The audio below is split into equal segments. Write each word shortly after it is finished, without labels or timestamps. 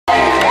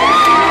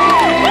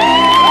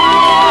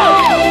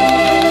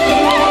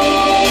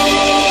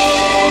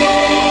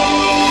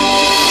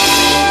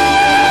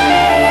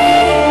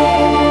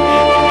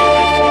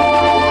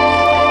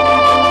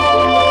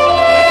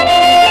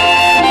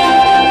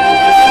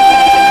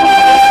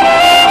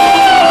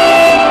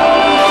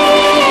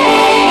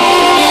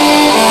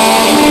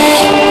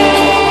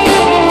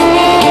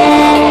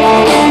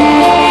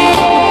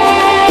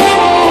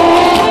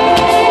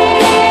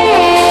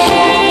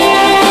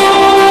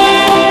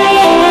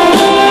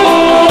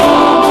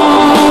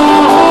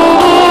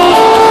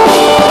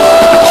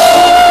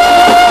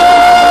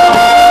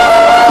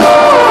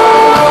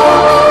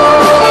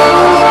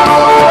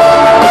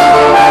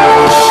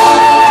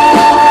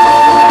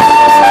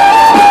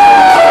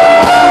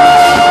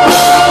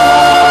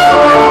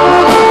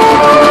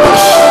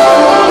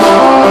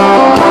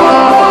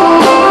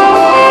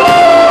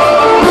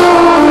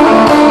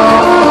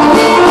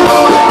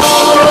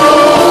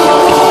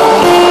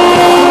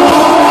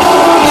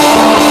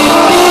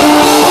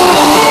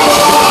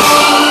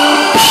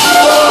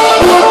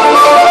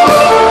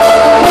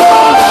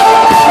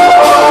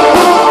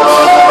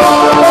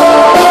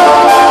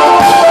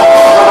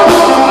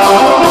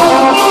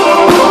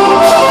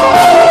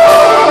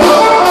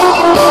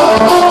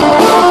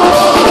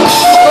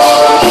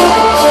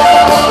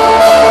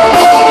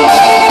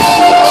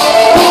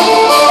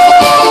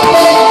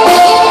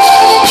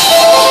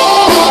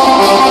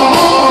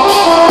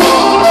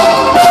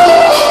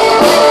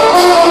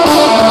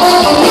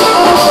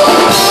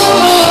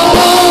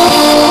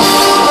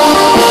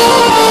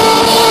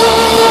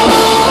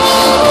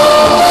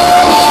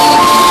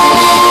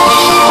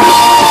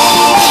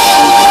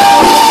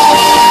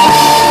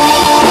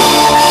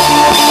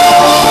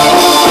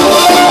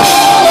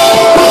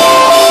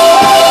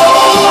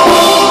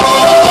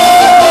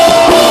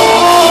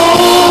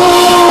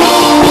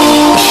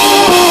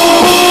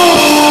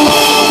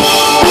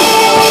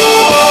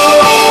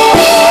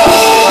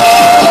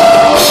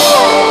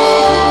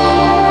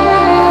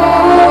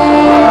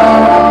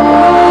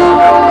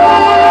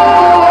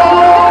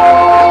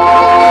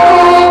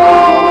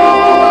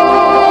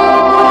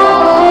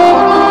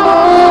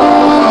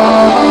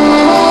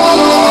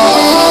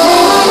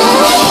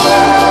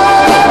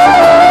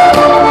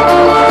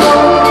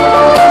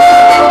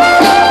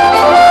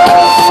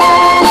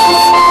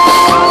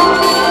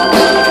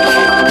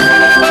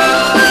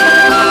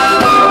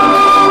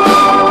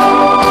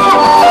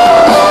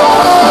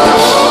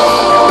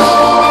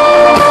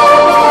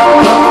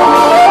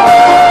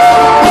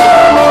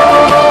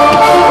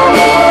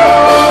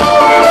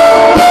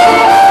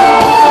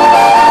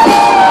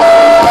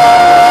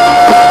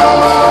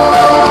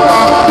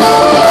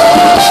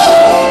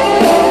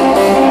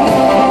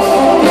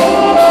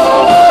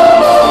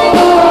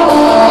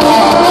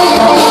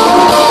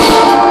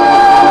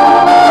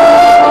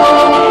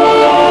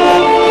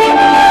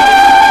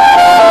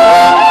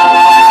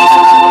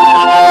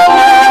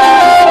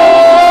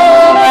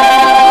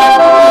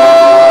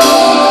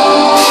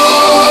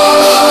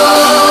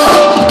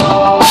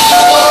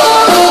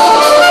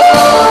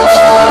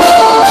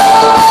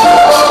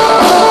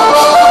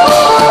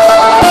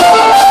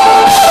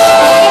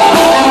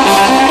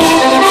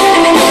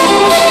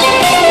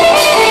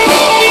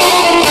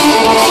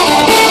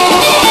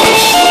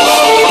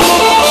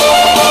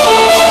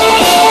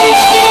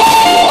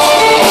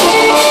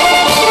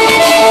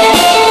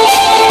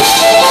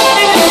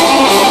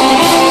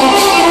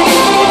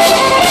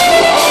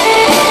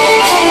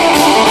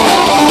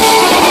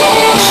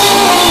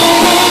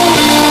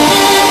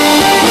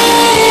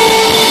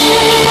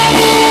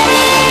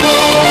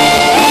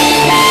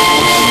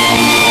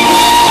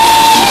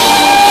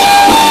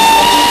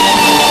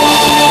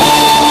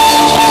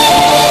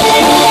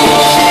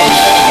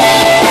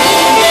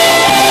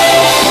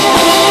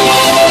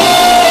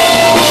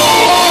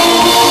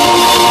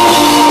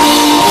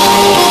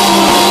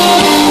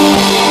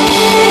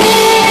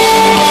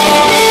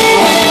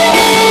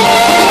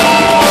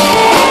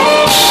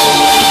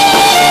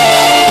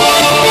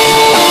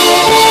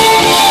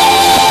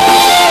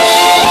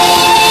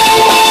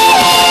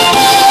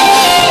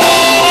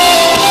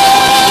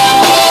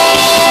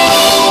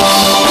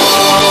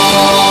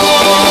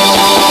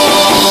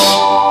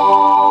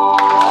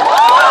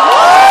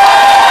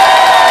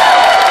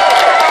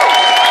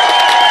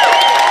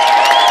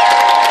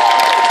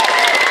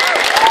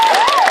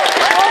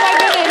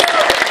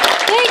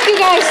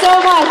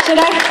so much, and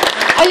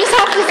I just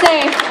have to say,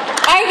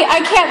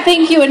 I can't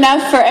thank you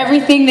enough for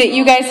everything that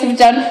you guys have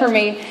done for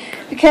me,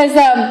 because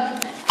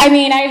I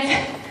mean, I've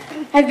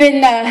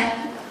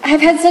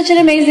had such an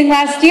amazing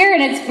last year,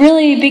 and it's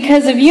really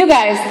because of you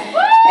guys.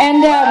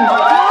 And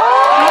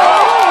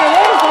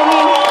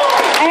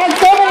I had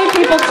so many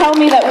people tell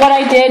me that what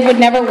I did would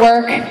never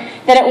work,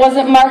 that it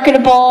wasn't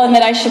marketable, and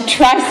that I should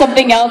try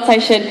something else. I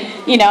should,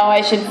 you know,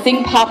 I should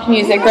sing pop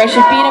music, or I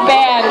should be in a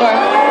band, or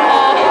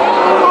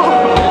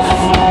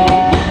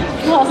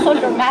oh, so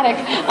dramatic.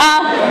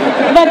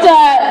 But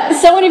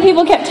so many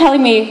people kept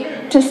telling me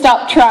to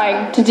stop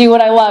trying to do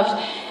what I loved.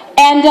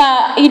 And,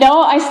 you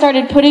know, I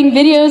started putting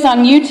videos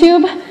on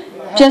YouTube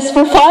just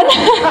for fun.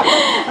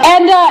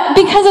 And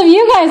because of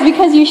you guys,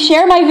 because you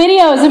share my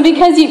videos, and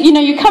because you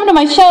know, you come to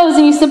my shows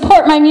and you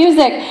support my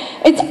music,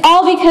 it's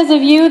all because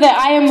of you that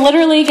I am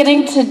literally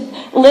getting to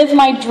live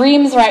my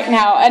dreams right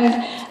now.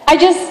 And I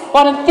just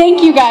want to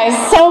thank you guys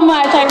so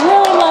much. I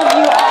really love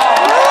you